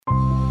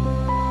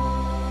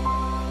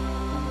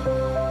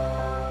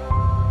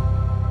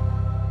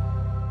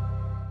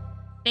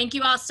Thank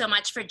you all so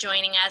much for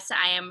joining us.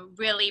 I am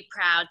really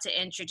proud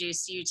to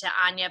introduce you to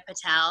Anya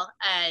Patel,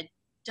 a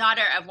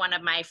daughter of one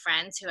of my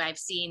friends who I've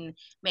seen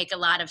make a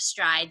lot of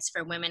strides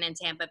for women in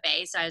Tampa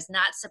Bay. So I was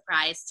not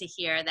surprised to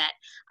hear that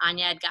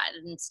Anya had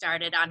gotten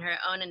started on her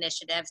own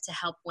initiative to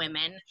help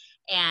women.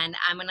 And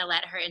I'm going to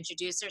let her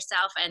introduce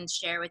herself and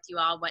share with you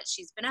all what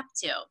she's been up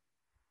to.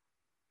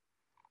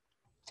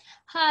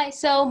 Hi,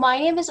 so my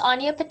name is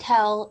Anya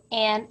Patel,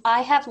 and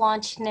I have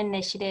launched an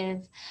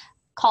initiative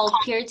called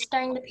Periods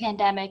During the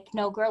Pandemic,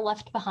 No Girl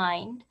Left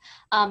Behind.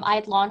 I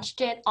had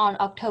launched it on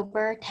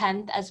October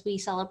 10th as we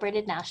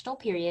celebrated National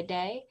Period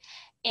Day.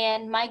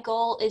 And my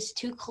goal is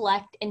to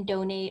collect and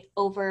donate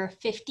over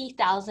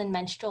 50,000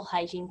 menstrual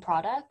hygiene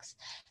products.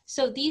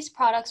 So these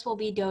products will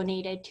be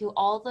donated to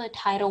all the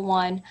Title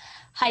I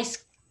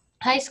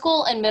high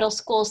school and middle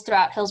schools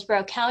throughout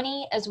Hillsborough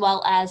County, as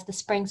well as the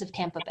Springs of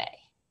Tampa Bay.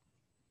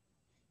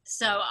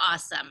 So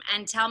awesome.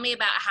 And tell me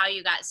about how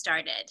you got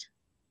started.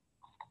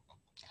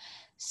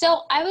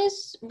 So I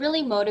was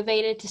really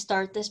motivated to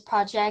start this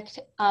project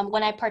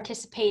when I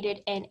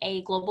participated in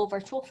a global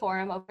virtual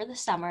forum over the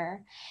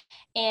summer.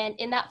 And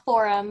in that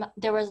forum,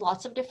 there was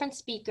lots of different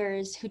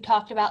speakers who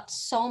talked about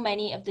so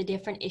many of the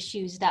different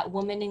issues that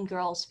women and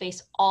girls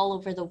face all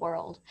over the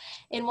world.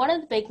 And one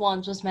of the big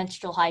ones was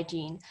menstrual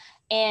hygiene.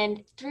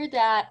 And through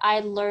that,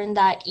 I learned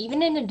that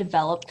even in a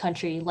developed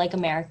country like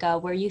America,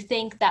 where you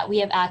think that we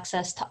have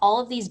access to all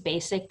of these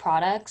basic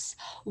products,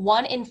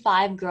 1 in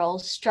 5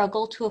 girls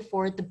struggle to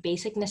afford the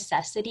basic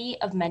necessity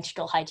of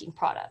menstrual hygiene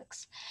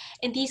products.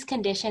 And these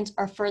conditions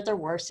are further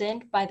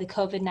worsened by the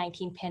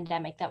COVID-19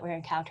 pandemic that we're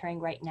encountering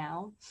right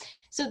now.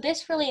 So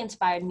this really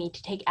inspired me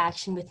to take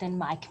action within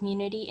my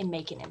community and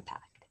make an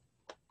impact.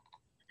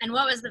 And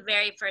what was the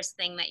very first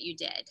thing that you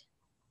did?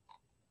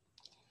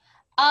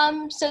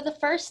 So the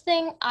first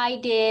thing I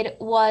did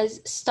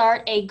was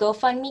start a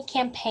GoFundMe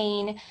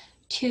campaign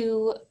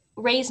to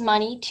raise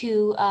money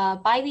to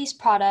buy these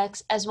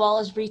products, as well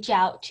as reach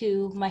out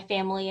to my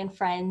family and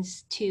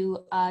friends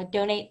to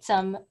donate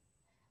some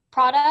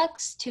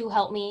products to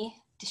help me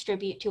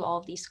distribute to all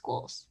of these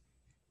schools.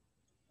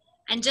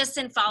 And just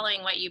in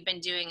following what you've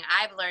been doing,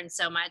 I've learned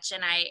so much.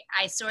 And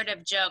I sort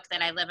of joke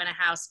that I live in a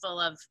house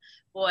full of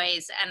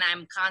boys, and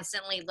I'm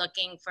constantly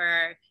looking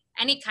for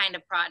any kind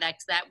of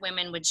product that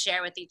women would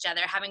share with each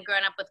other. Having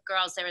grown up with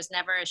girls, there was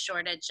never a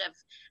shortage of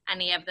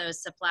any of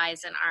those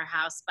supplies in our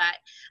house, but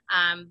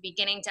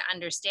beginning to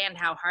understand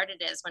how hard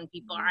it is when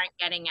people aren't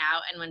getting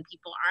out and when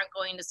people aren't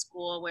going to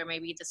school, where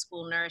maybe the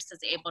school nurse is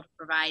able to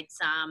provide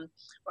some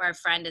or a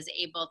friend is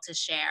able to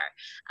share.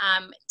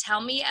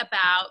 Tell me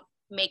about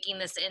making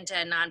this into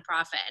a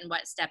nonprofit and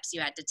what steps you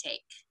had to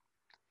take.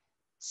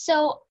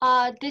 So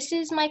this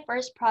is my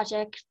first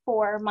project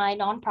for my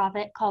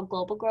nonprofit called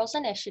Global Girls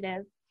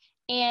Initiative.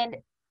 And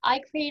I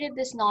created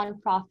this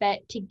nonprofit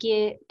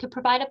to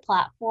provide a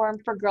platform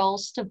for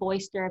girls to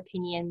voice their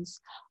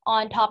opinions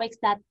on topics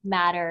that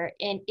matter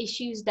and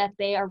issues that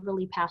they are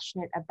really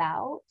passionate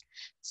about.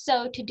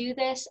 So to do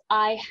this,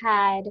 I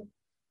had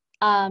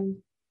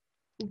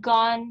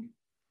gone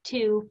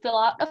to fill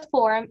out a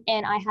form,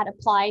 and I had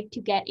applied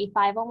to get a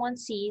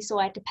 501c, so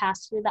I had to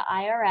pass through the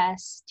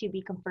IRS to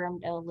be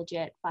confirmed a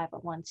legit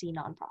 501c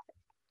nonprofit.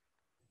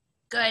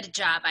 Good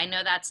job. I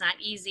know that's not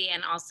easy.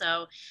 And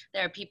also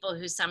there are people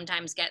who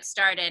sometimes get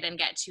started and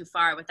get too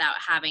far without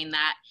having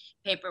that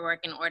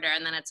paperwork in order.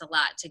 And then it's a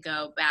lot to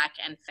go back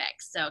and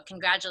fix. So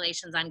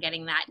congratulations on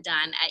getting that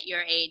done at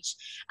your age.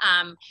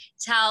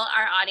 Tell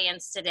our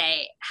audience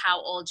today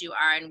how old you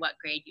are and what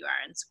grade you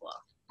are in school.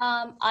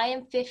 I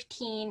am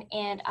 15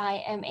 and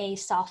I am a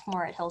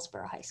sophomore at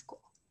Hillsborough High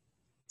School.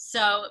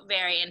 So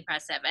very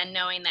impressive. And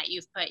knowing that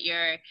you've put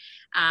your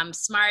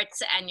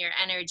smarts and your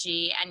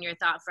energy and your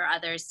thought for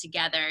others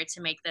together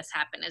to make this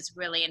happen is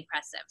really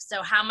impressive.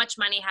 So how much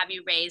money have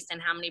you raised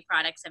and how many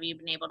products have you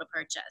been able to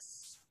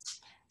purchase?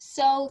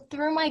 So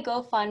through my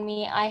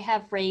GoFundMe, I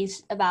have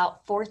raised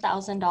about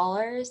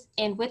 $4,000.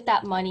 And with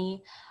that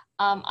money,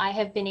 I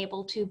have been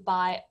able to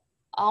buy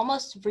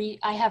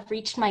I have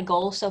reached my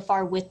goal so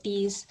far with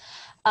these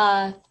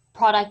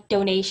product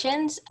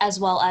donations, as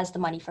well as the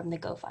money from the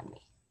GoFundMe.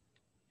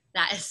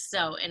 That is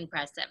so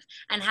impressive.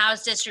 And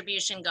how's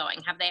distribution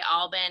going? Have they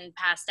all been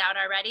passed out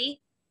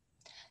already?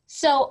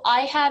 So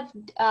I have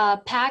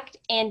packed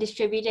and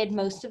distributed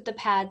most of the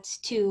pads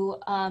to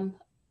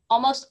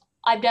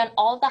I've done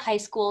all of the high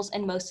schools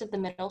and most of the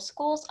middle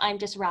schools. I'm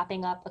just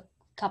wrapping up a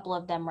couple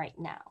of them right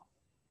now.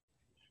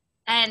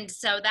 And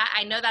so that,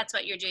 I know that's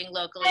what you're doing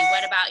locally.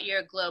 What about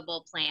your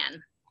global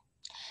plan?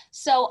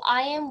 So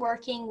I am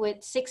working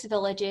with 6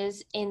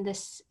 villages in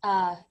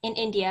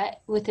India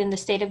within the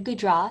state of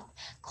Gujarat,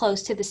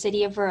 close to the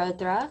city of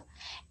Vadodara,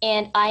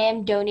 and I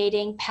am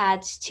donating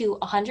pads to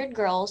 100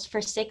 girls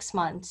for 6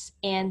 months,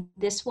 and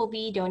this will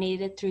be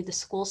donated through the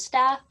school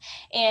staff,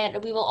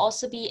 and we will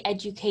also be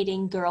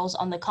educating girls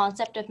on the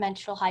concept of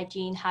menstrual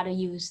hygiene, how to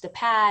use the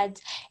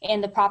pads,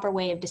 and the proper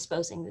way of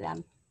disposing of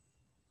them.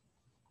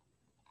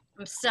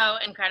 I'm so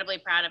incredibly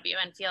proud of you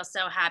and feel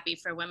so happy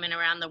for women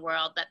around the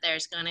world that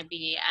there's going to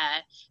be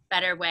a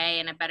better way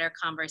and a better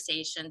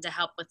conversation to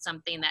help with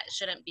something that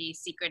shouldn't be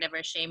secretive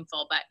or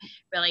shameful, but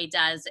really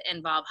does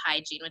involve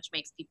hygiene, which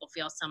makes people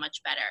feel so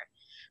much better.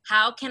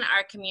 How can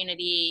our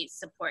community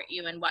support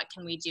you, and what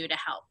can we do to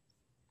help?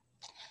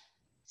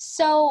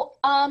 So,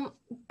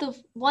 the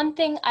one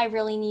thing I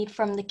really need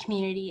from the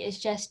community is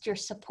just your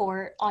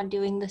support on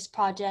doing this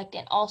project.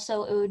 And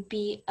also, it would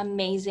be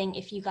amazing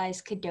if you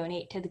guys could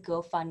donate to the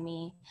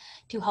GoFundMe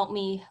to help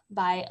me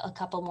buy a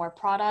couple more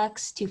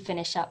products to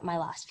finish up my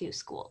last few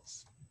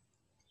schools.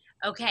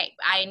 Okay,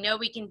 I know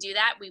we can do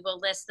that. We will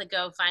list the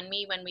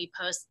GoFundMe when we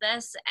post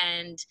this,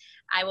 and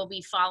I will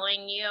be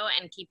following you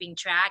and keeping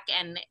track,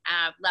 and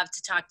love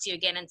to talk to you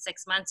again in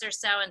 6 months or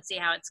so and see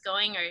how it's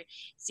going, or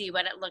see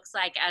what it looks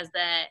like as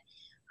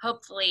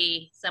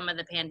hopefully some of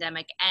the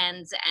pandemic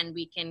ends and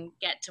we can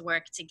get to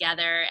work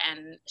together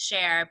and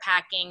share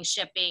packing,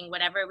 shipping,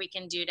 whatever we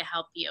can do to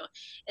help you.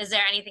 Is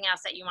there anything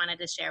else that you wanted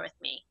to share with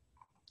me?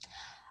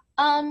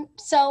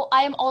 So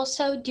I am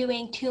also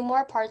doing 2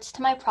 more parts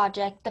to my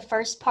project. The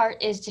first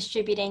part is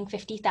distributing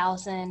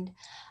 50,000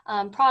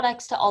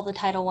 products to all the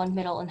Title I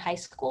middle and high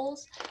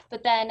schools.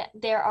 But then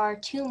there are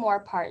 2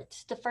 more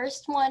parts. The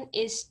first one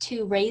is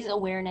to raise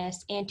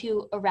awareness and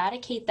to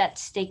eradicate that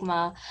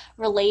stigma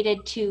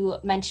related to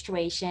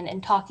menstruation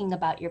and talking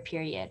about your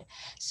period.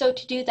 So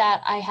to do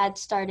that, I had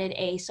started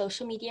a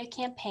social media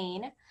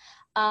campaign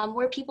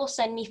where people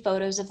send me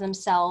photos of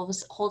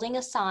themselves holding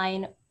a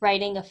sign,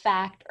 writing a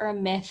fact or a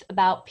myth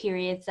about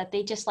periods that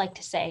they just like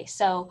to say.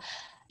 So,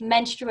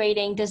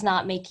 menstruating does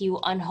not make you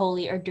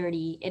unholy or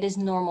dirty. It is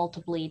normal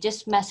to bleed,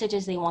 just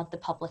messages they want the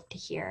public to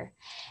hear.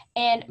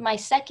 And my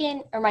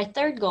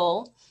third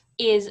goal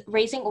is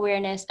raising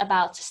awareness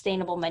about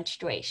sustainable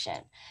menstruation.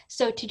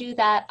 So, to do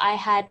that, I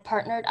had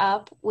partnered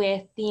up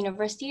with the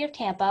University of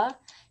Tampa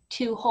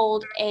to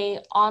hold a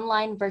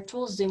online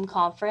virtual Zoom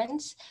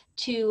conference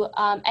to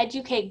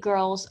educate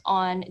girls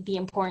on the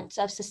importance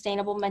of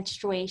sustainable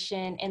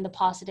menstruation and the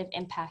positive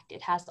impact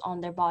it has on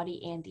their body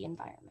and the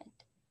environment.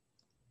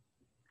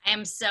 I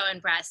am so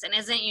impressed. And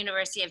isn't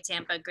University of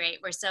Tampa great?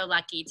 We're so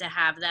lucky to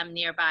have them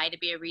nearby to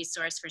be a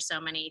resource for so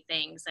many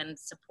things and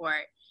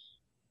support.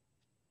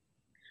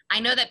 I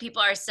know that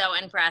people are so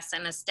impressed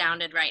and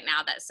astounded right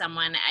now that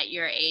someone at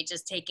your age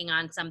is taking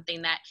on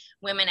something that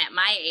women at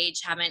my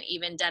age haven't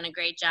even done a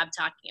great job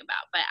talking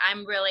about. But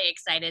I'm really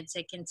excited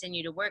to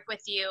continue to work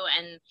with you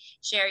and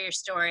share your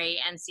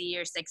story and see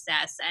your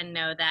success, and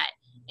know that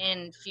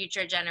in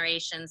future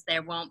generations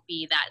there won't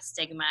be that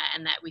stigma,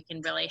 and that we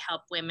can really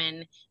help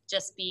women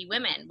just be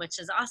women, which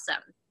is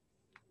awesome.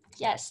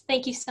 Yes,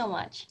 thank you so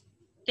much.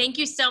 Thank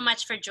you so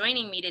much for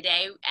joining me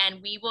today,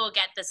 and we will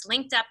get this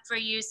linked up for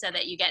you so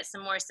that you get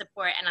some more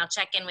support, and I'll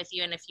check in with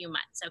you in a few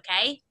months,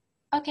 okay?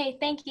 Okay,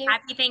 thank you.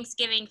 Happy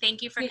Thanksgiving.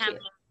 Thank you for You too.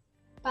 coming.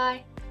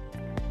 Bye.